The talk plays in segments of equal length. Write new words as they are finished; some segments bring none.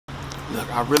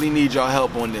look, I really need y'all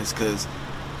help on this because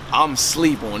I'm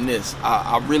asleep on this.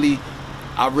 I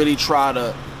really try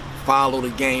to follow the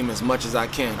game as much as I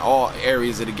can, all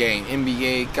areas of the game,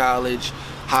 NBA, college,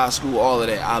 high school, all of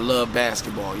that. I love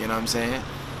basketball, you know what I'm saying?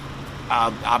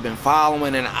 I've been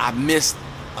following, and I missed,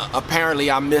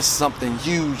 apparently I missed something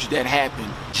huge that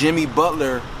happened. Jimmy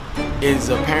Butler is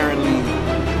apparently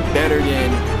better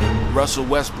than Russell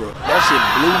Westbrook. That shit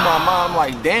blew my mind. I'm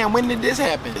like, damn, when did this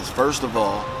happen? First of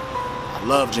all, I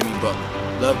love Jimmy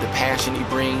Butler. Love the passion he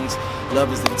brings. Love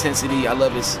his intensity. I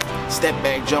love his step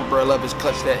back jumper. I love his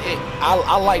clutch.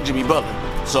 I like Jimmy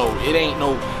Butler, so it ain't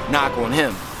no knock on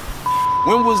him.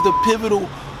 When was the pivotal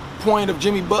point of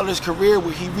Jimmy Butler's career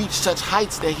where he reached such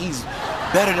heights that he's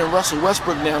better than Russell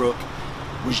Westbrook now?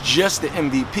 Was just the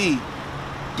MVP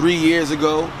 3 years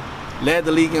ago. Led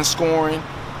the league in scoring.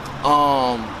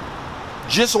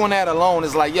 Just on that alone,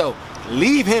 it's like, yo,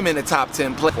 leave him in the top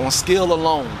 10 play on skill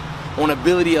alone, on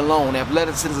ability alone,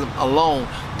 athleticism alone,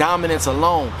 dominance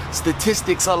alone,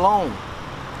 statistics alone.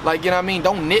 Like, you know what I mean?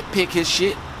 Don't nitpick his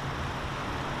shit.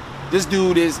 This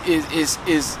dude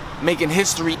is making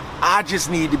history. I just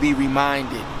need to be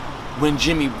reminded when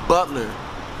Jimmy Butler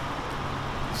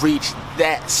reached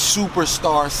that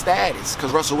superstar status,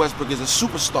 because Russell Westbrook is a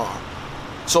superstar.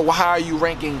 So how are you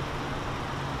ranking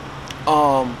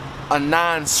a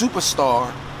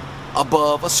non-superstar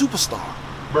above a superstar?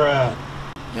 Bruh.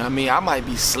 You know what I mean? I might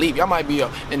be sleepy. I might be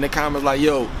in the comments like,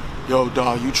 yo,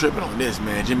 dog, you tripping on this,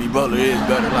 man. Jimmy Butler is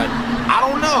better. Like, I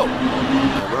don't know.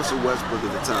 Russell Westbrook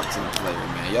is a top 10 player,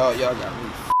 man. Y'all got me